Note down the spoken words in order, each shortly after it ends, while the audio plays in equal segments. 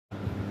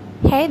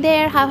Hey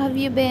there, how have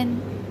you been?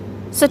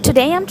 So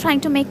today I'm trying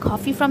to make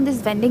coffee from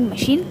this vending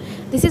machine.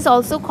 This is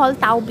also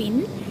called Tao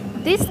Bin.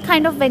 This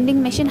kind of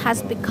vending machine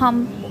has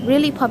become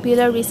really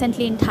popular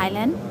recently in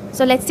Thailand.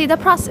 So let's see the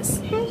process.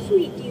 How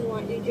sweet do you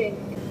want your drink?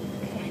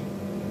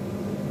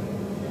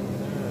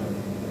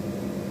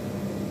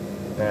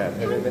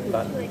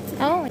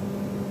 Oh.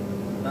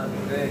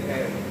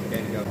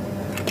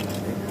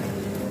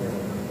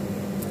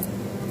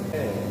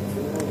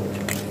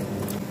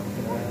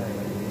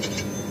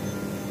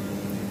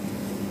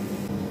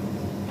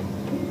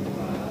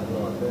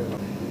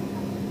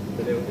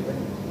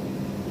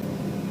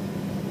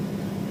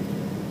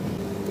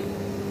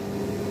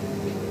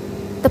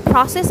 The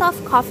process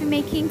of coffee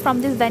making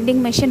from this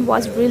vending machine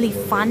was really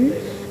fun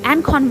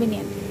and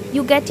convenient.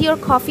 You get your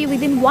coffee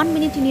within 1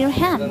 minute in your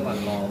hand.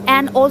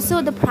 And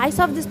also the price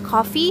of this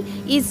coffee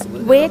is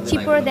way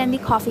cheaper than the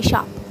coffee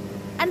shop.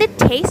 And the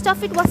taste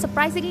of it was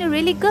surprisingly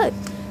really good.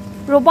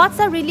 Robots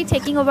are really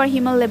taking over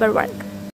human labor work.